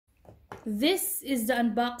This is the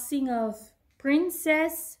unboxing of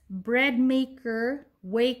Princess Bread Maker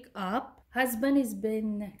Wake Up. Husband has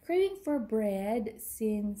been craving for bread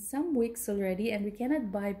since some weeks already, and we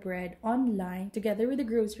cannot buy bread online together with the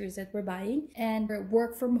groceries that we're buying and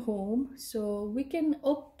work from home. So we can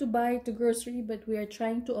opt to buy to grocery, but we are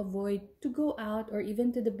trying to avoid to go out or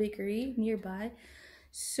even to the bakery nearby.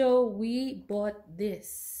 So we bought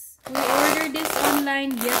this. We ordered this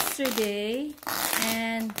online yesterday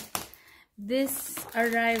and this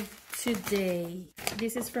arrived today.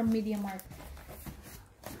 This is from MediaMarkt.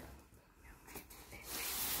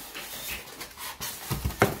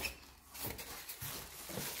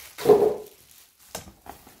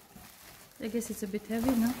 I guess it's a bit heavy,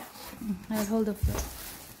 no? I'll hold up that.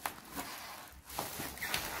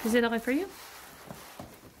 Is it okay for you?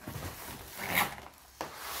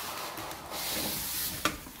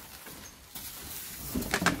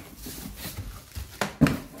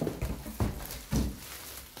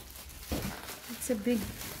 It's a big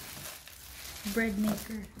bread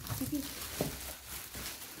maker. Okay.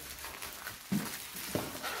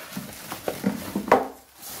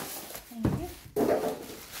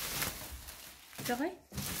 Okay.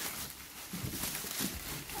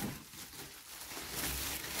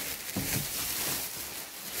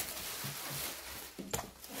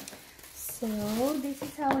 So this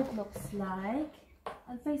is how it looks like.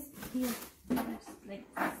 I'll face here first, like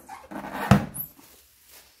this.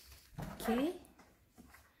 Okay.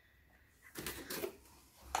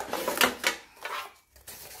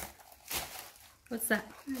 What's that?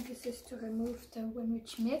 This is to remove the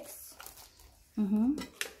Winrich mix.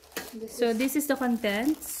 This is the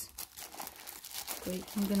contents. Wait,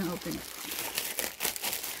 I'm gonna open it.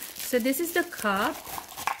 So this is the cup.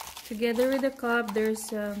 Together with the cup,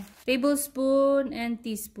 there's a tablespoon and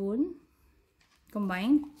teaspoon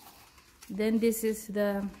combined. Then this is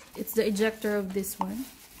it's the ejector of this one.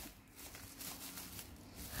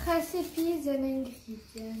 Recipes and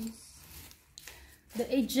ingredients. The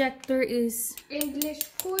ejector is English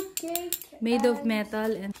fruit cake made of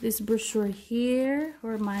metal, and this brochure here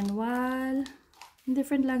or manual in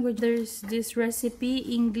different language. There's this recipe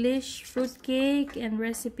English fruit cake and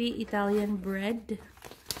recipe Italian bread.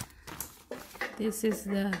 This is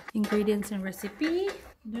the ingredients and recipe.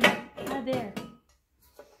 There.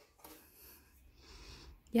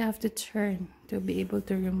 You have to turn to be able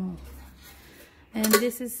to remove. And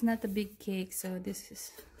this is not a big cake, so this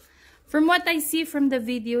is, from what I see from the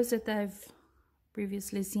videos that I've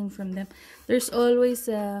previously seen from them, there's always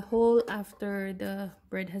a hole after the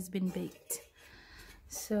bread has been baked.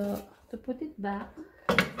 So to put it back,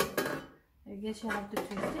 I guess you have to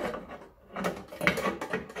twist it.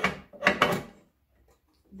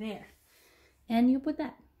 There. And you put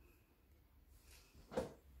that.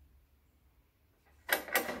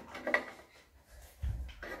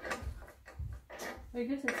 I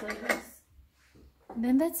guess it's like this. And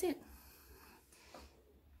then that's it.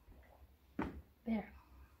 There.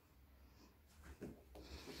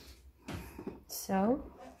 So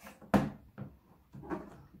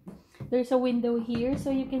there's a window here so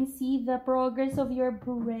you can see the progress of your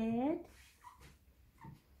bread.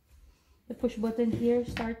 The push button here,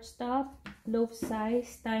 start, stop, loaf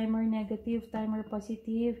size, timer negative, timer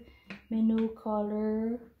positive, menu,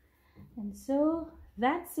 color, and so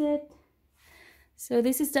that's it. So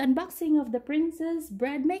this is the unboxing of the Princess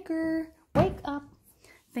Bread Maker Wake Up.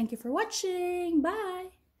 Thank you for watching.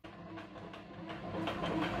 Bye.